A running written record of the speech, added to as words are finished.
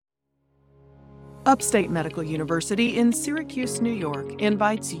Upstate Medical University in Syracuse, New York,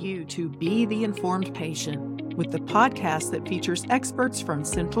 invites you to Be the Informed Patient with the podcast that features experts from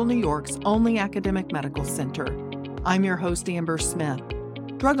Central New York's only academic medical center. I'm your host, Amber Smith.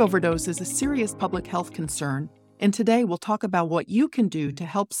 Drug overdose is a serious public health concern, and today we'll talk about what you can do to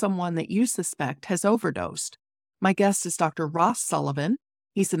help someone that you suspect has overdosed. My guest is Dr. Ross Sullivan.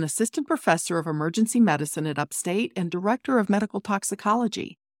 He's an assistant professor of emergency medicine at Upstate and director of medical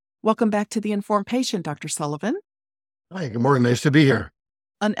toxicology. Welcome back to The Informed Patient, Dr. Sullivan. Hi, good morning. Nice to be here.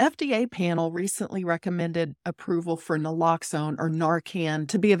 An FDA panel recently recommended approval for naloxone or Narcan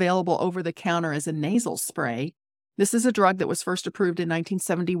to be available over the counter as a nasal spray. This is a drug that was first approved in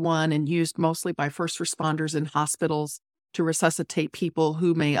 1971 and used mostly by first responders in hospitals to resuscitate people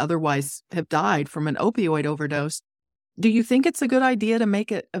who may otherwise have died from an opioid overdose. Do you think it's a good idea to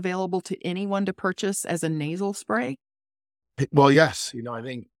make it available to anyone to purchase as a nasal spray? Well, yes. I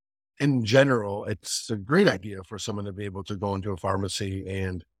think in general, it's a great idea for someone to be able to go into a pharmacy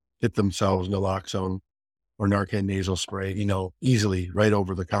and get themselves naloxone or Narcan nasal spray, easily right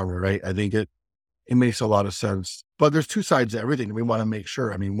over the counter, right? I think it makes a lot of sense. But there's two sides to everything. We want to make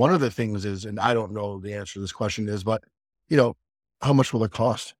sure. One of the things is, and I don't know the answer to this question is, but, how much will it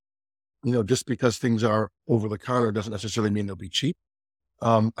cost? Just because things are over the counter doesn't necessarily mean they'll be cheap.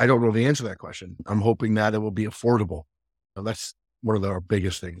 I don't know the answer to that question. I'm hoping that it will be affordable. That's one of our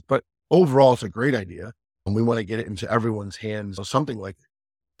biggest things. But overall, it's a great idea. And we want to get it into everyone's hands. So something like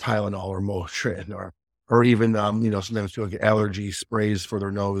Tylenol or Motrin or even, sometimes people get allergy sprays for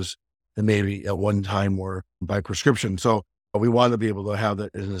their nose and maybe at one time were by prescription. So we want to be able to have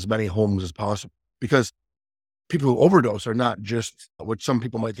that in as many homes as possible, because people who overdose are not just what some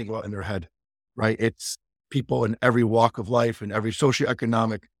people might think about in their head, right? It's people in every walk of life and every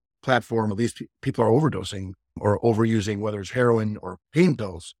socioeconomic platform. At least people are overdosing or overusing, whether it's heroin or pain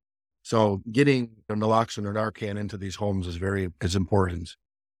pills. So getting naloxone or Narcan into these homes is important.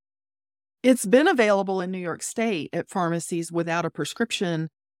 It's been available in New York State at pharmacies without a prescription.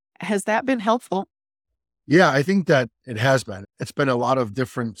 Has that been helpful? Yeah, I think that it has been. It's been a lot of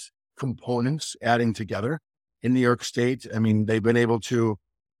different components adding together in New York State. They've been able to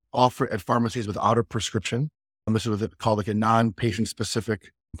offer it at pharmacies without a prescription. This is called like a non-patient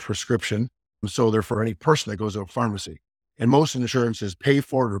specific prescription. So they're for any person that goes to a pharmacy. And most insurances pay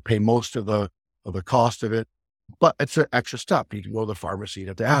for it or pay most of the cost of it. But it's an extra step. You can go to the pharmacy, you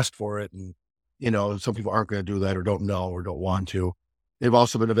have to ask for it. And, some people aren't going to do that or don't know or don't want to. They've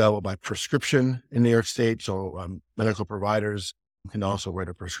also been available by prescription in New York State. So medical providers can also write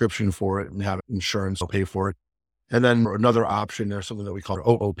a prescription for it and have insurance pay for it. And then another option, there's something that we call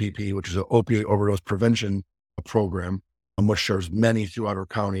OOPP, which is an opioid overdose prevention program, which serves many throughout our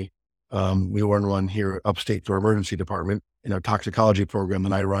county. We run one here at Upstate through our emergency department in our toxicology program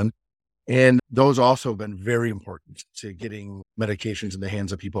that I run. And those also have been very important to getting medications in the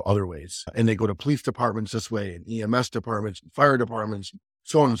hands of people other ways. And they go to police departments this way, and EMS departments, and fire departments,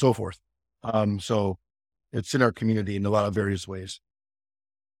 so on and so forth. So it's in our community in a lot of various ways.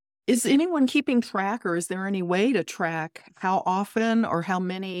 Is anyone keeping track, or is there any way to track how often or how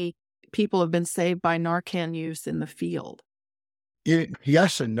many people have been saved by Narcan use in the field?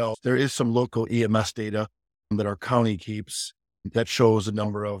 Yes and no. There is some local EMS data that our county keeps that shows the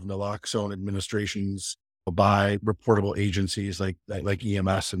number of naloxone administrations by reportable agencies like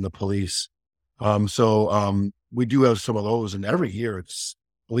EMS and the police. So we do have some of those, and every year I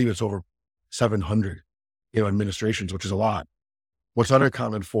believe it's over 700, administrations, which is a lot. What's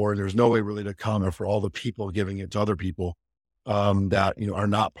unaccounted for, there's no way really to account for all the people giving it to other people that, are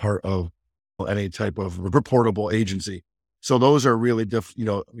not part of any type of reportable agency. So those are really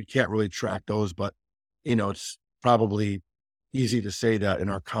we can't really track those, but, it's probably easy to say that in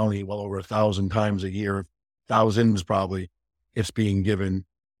our county, well over 1,000 times a year, thousands probably, it's being given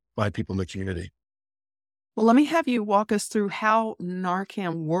by people in the community. Well, let me have you walk us through how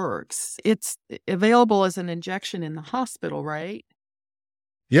Narcan works. It's available as an injection in the hospital, right?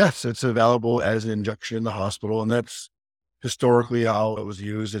 Yes, it's available as an injection in the hospital, and that's historically how it was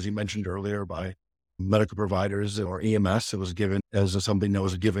used, as you mentioned earlier, by medical providers or EMS. It was given as something that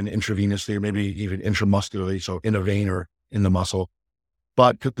was given intravenously or maybe even intramuscularly, so in a vein or in the muscle.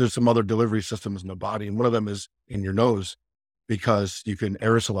 But there's some other delivery systems in the body, and one of them is in your nose, because you can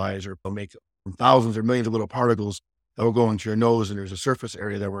aerosolize or make thousands or millions of little particles that will go into your nose, and there's a surface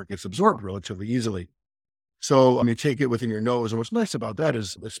area there where it gets absorbed relatively easily. So you take it within your nose, and what's nice about that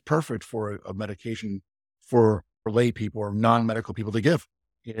is it's perfect for a medication for lay people or non-medical people to give.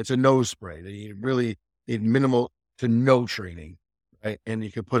 It's a nose spray. They really need minimal to no training, right? And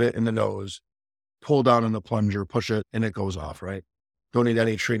you can put it in the nose, pull down on the plunger, push it, and it goes off, right? Don't need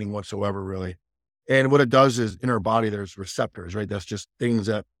any training whatsoever, really. And what it does is in our body, there's receptors, right? That's just things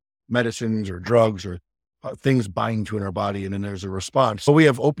that medicines or drugs or things bind to in our body. And then there's a response. So we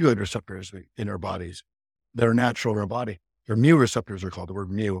have opioid receptors in our bodies that are natural in our body. Their mu receptors are called, the word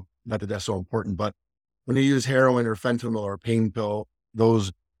mu. Not that that's so important, but when you use heroin or fentanyl or a pain pill,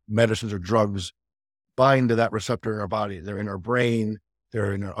 those medicines or drugs bind to that receptor in our body. They're in our brain,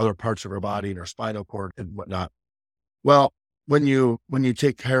 they're in our other parts of our body, in our spinal cord and whatnot. Well, when you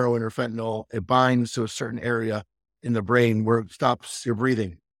take heroin or fentanyl, it binds to a certain area in the brain where it stops your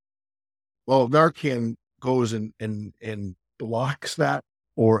breathing. Well, Narcan goes and blocks that,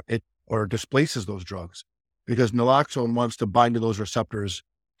 or displaces those drugs, because naloxone wants to bind to those receptors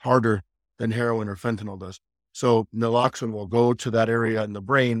harder than heroin or fentanyl does. So naloxone will go to that area in the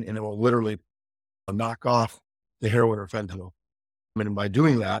brain and it will literally knock off the heroin or fentanyl. And by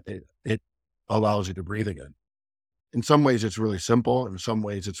doing that, it allows you to breathe again. In some ways, it's really simple. In some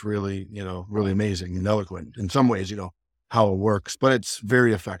ways, it's really, really amazing and eloquent. In some ways, how it works, but it's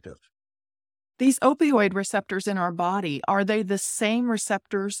very effective. These opioid receptors in our body, are they the same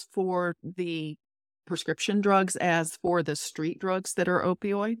receptors for the prescription drugs as for the street drugs that are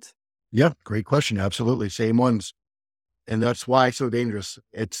opioids? Yeah, great question. Absolutely. Same ones. And that's why it's so dangerous.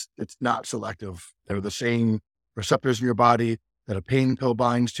 It's not selective. They're the same receptors in your body that a pain pill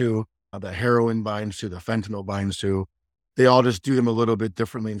binds to, the heroin binds to, the fentanyl binds to. They all just do them a little bit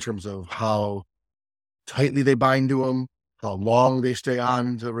differently in terms of how tightly they bind to them, how long they stay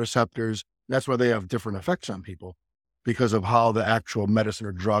on the receptors. That's why they have different effects on people, because of how the actual medicine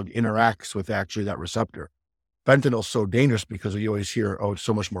or drug interacts with actually that receptor. Fentanyl is so dangerous because you always hear, oh, it's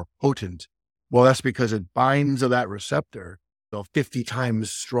so much more potent. Well, that's because it binds to that receptor 50 times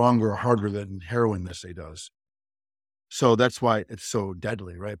stronger or harder than heroin, they say, does. So that's why it's so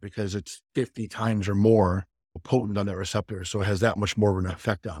deadly, right? Because it's 50 times or more potent on that receptor. So it has that much more of an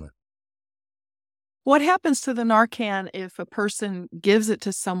effect on it. What happens to the Narcan if a person gives it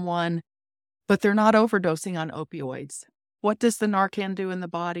to someone, but they're not overdosing on opioids? What does the Narcan do in the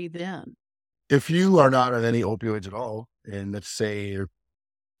body then? If you are not on any opioids at all, and let's say you're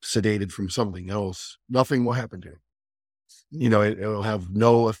sedated from something else, nothing will happen to you. It will have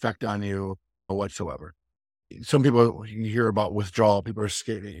no effect on you whatsoever. Some people, you hear about withdrawal, people are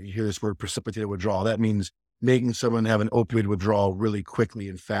scared. You hear this word precipitated withdrawal. That means making someone have an opioid withdrawal really quickly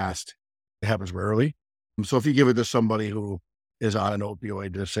and fast. It happens rarely. So if you give it to somebody who is on an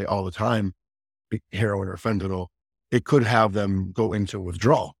opioid, let's say all the time, heroin or fentanyl, it could have them go into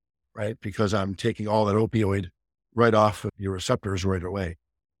withdrawal, right? Because I'm taking all that opioid right off of your receptors right away.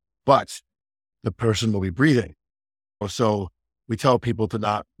 But the person will be breathing. So we tell people to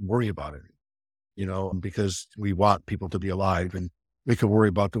not worry about it, because we want people to be alive, and we can worry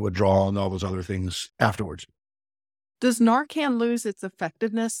about the withdrawal and all those other things afterwards. Does Narcan lose its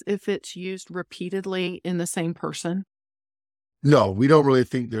effectiveness if it's used repeatedly in the same person? No, we don't really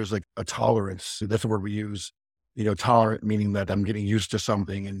think there's like a tolerance. That's the word we use, tolerant, meaning that I'm getting used to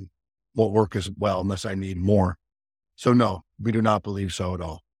something and won't work as well unless I need more. So no, we do not believe so at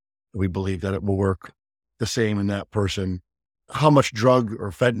all. We believe that it will work the same in that person. How much drug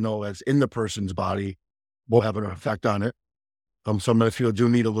or fentanyl that's in the person's body will have an effect on it. Some of people do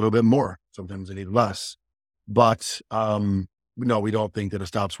need a little bit more. Sometimes they need less. But no, we don't think that it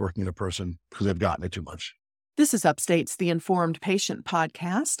stops working in a person because they've gotten it too much. This is Upstate's The Informed Patient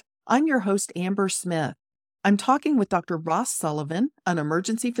Podcast. I'm your host, Amber Smith. I'm talking with Dr. Ross Sullivan, an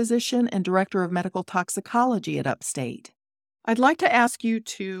emergency physician and director of medical toxicology at Upstate. I'd like to ask you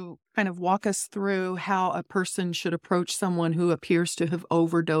to kind of walk us through how a person should approach someone who appears to have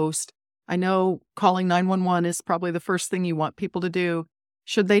overdosed. I know calling 911 is probably the first thing you want people to do.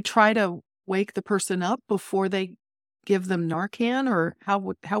 Should they try to wake the person up before they give them Narcan, or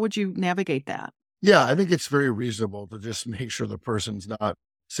how would you navigate that? Yeah, I think it's very reasonable to just make sure the person's not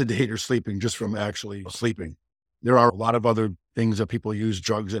sedated or sleeping just from actually sleeping. There are a lot of other things that people use,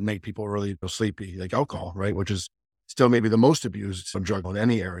 drugs that make people really sleepy, like alcohol, right? Which is still maybe the most abused drug in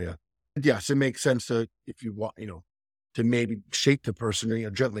any area. Yes, it makes sense to, if you want, to maybe shake the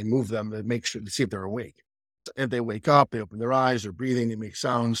person, gently move them to make sure to see if they're awake. If they wake up, they open their eyes, they're breathing, they make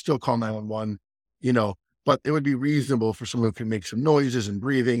sounds, still call 911, but it would be reasonable for someone who can make some noises and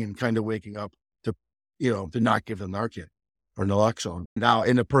breathing and kind of waking up to not give them Narcan or naloxone. Now,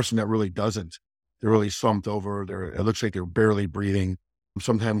 in a person that really doesn't, they're really slumped over, it looks like they're barely breathing.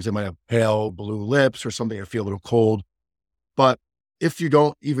 Sometimes they might have pale blue lips or something that feel a little cold. But if you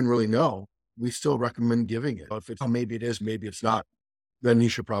don't even really know, we still recommend giving it. If it's, maybe it is, maybe it's not, then you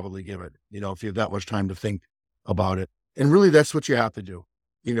should probably give it, if you have that much time to think about it. And really, that's what you have to do.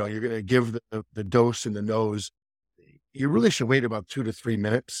 You're going to give the dose in the nose. You really should wait about 2 to 3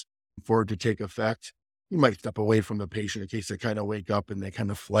 minutes for it to take effect, you might step away from the patient in case they kind of wake up and they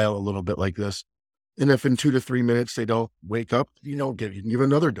kind of flail a little bit like this. And if in 2 to 3 minutes they don't wake up, you can give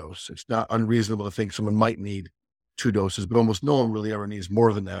another dose. It's not unreasonable to think someone might need 2 doses, but almost no one really ever needs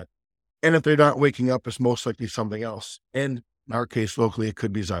more than that. And if they're not waking up, it's most likely something else. And in our case, locally, it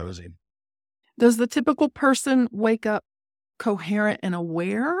could be xylazine. Does the typical person wake up coherent and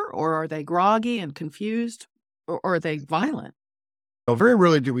aware, or are they groggy and confused, or are they violent? Very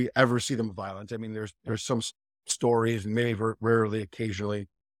rarely do we ever see them violent. I mean, there's some stories, and maybe rarely, occasionally,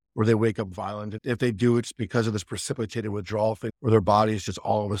 where they wake up violent. If they do, it's because of this precipitated withdrawal thing, where their body is just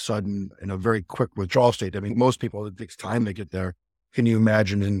all of a sudden in a very quick withdrawal state. I mean, most people, it takes time to get there. Can you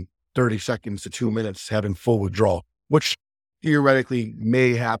imagine in 30 seconds to 2 minutes having full withdrawal, which theoretically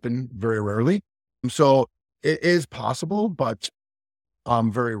may happen very rarely. So it is possible, but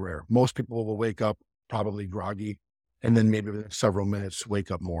very rare. Most people will wake up probably groggy, and then maybe within several minutes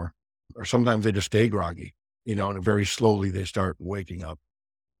wake up more. Or sometimes they just stay groggy, and very slowly they start waking up.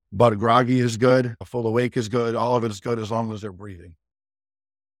 But groggy is good, full awake is good, all of it is good as long as they're breathing.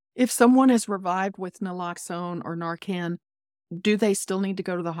 If someone is revived with naloxone or Narcan, do they still need to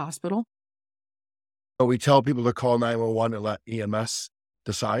go to the hospital? So we tell people to call 911 and let EMS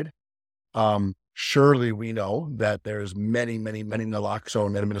decide. Surely we know that there's many, many, many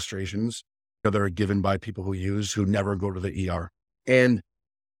naloxone administrations that are given by people who never go to the ER. And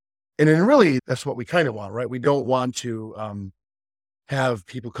then really, that's what we kind of want, right? We don't want to have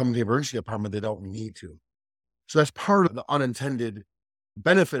people come to the emergency department they don't need to. So that's part of the unintended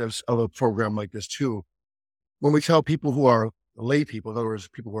benefit of a program like this too. When we tell people who are lay people, in other words,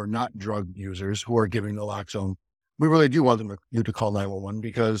 people who are not drug users who are giving naloxone, we really do want them to call 911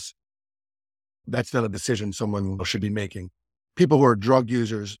 because that's not a decision someone should be making. People who are drug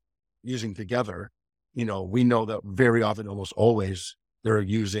users using together, we know that very often, almost always, they're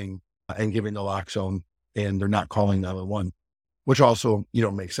using and giving naloxone and they're not calling 911, which also,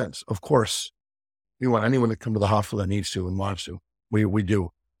 makes sense. Of course, we want anyone to come to the hospital that needs to and wants to. We do.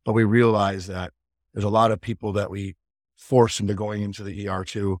 But we realize that there's a lot of people that we force into going into the ER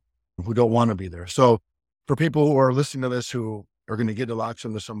too, who don't want to be there. So for people who are listening to this, who are going to get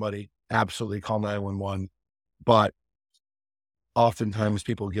naloxone to somebody, absolutely call 911. But oftentimes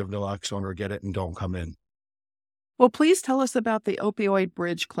people give naloxone or get it and don't come in. Well, please tell us about the Opioid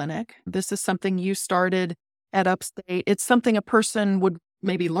Bridge Clinic. This is something you started at Upstate. It's something a person would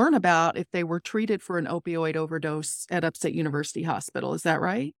maybe learn about if they were treated for an opioid overdose at Upstate University Hospital. Is that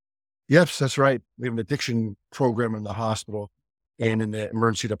right? Yes, that's right. We have an addiction program in the hospital and in the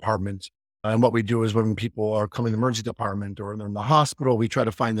emergency department. And what we do is when people are coming to the emergency department or they're in the hospital, we try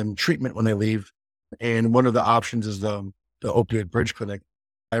to find them treatment when they leave. And one of the options is the Opioid Bridge Clinic.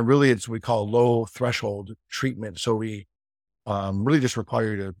 And really it's what we call low threshold treatment. So we really just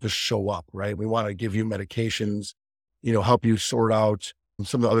require you to just show up, right? We want to give you medications, help you sort out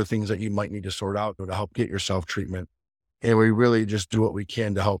some of the other things that you might need to sort out to help get yourself treatment. And we really just do what we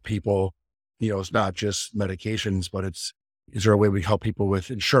can to help people. It's not just medications, but is there a way we help people with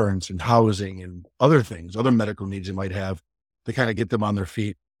insurance and housing and other things, other medical needs they might have to kind of get them on their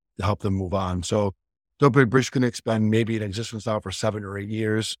feet to help them move on. So the Opioid Bridge Clinic's been maybe in existence now for 7 or 8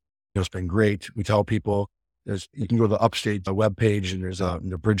 years. It's been great. We tell people you can go to the Upstate webpage and there's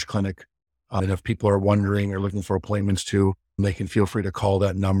the Bridge Clinic. And if people are wondering or looking for appointments too, they can feel free to call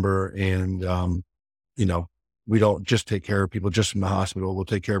that number. And, we don't just take care of people just in the hospital. We'll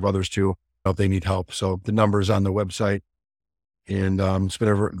take care of others too if they need help. So the number is on the website. And it's been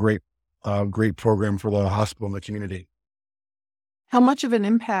a great program for the hospital and the community. How much of an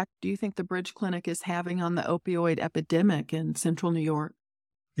impact do you think the Bridge Clinic is having on the opioid epidemic in Central New York?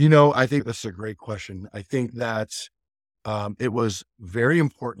 I think that's a great question. I think that it was very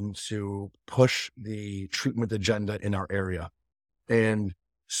important to push the treatment agenda in our area. And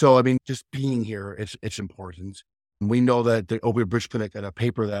so, just being here, it's important. We know that the Opioid Bridge Clinic, in a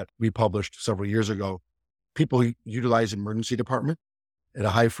paper that we published several years ago, people utilize emergency department at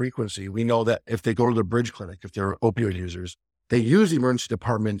a high frequency. We know that if they go to the Bridge Clinic, if they're opioid users, they use the emergency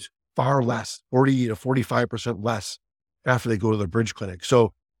department far less, 40 to 45% less after they go to the Bridge Clinic.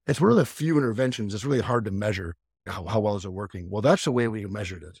 So it's one of the few interventions. It's really hard to measure how well is it working. Well, that's the way we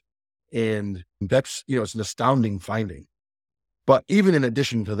measured it. And that's, it's an astounding finding. But even in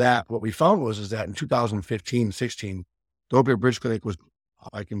addition to that, what we found was that in 2015-16, the Opioid Bridge Clinic was,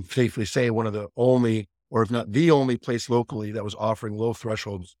 I can safely say, one of the only, or if not the only place locally that was offering low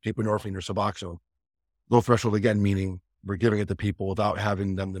threshold buprenorphine or Suboxone. Low threshold, again, meaning we're giving it to people without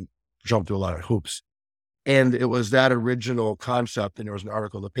having them to jump through a lot of hoops. And it was that original concept, and there was an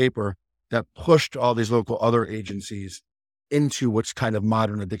article in the paper that pushed all these local other agencies into what's kind of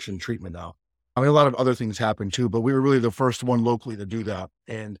modern addiction treatment now. I mean, a lot of other things happen too, but we were really the first one locally to do that.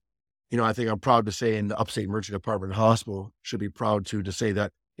 And, I think I'm proud to say in the Upstate Emergency Department Hospital should be proud to say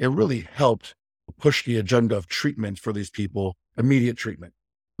that it really helped push the agenda of treatment for these people, immediate treatment.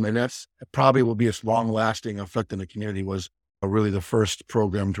 And that's probably will be its long-lasting effect in the community was really the first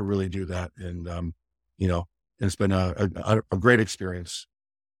program to really do that. And, it's been a great experience.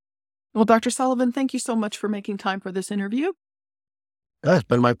 Well, Dr. Sullivan, thank you so much for making time for this interview. Yeah, it's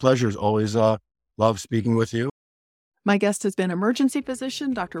been my pleasure. It's always love speaking with you. My guest has been emergency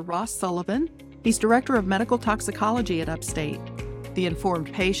physician Dr. Ross Sullivan. He's director of medical toxicology at Upstate. The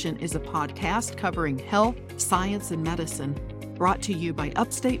Informed Patient is a podcast covering health, science, and medicine, brought to you by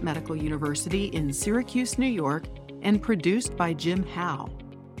Upstate Medical University in Syracuse, New York, and produced by Jim Howe.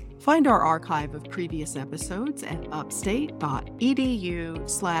 Find our archive of previous episodes at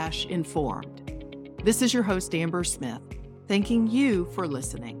upstate.edu/informed. This is your host, Amber Smith, thanking you for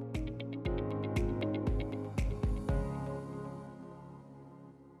listening.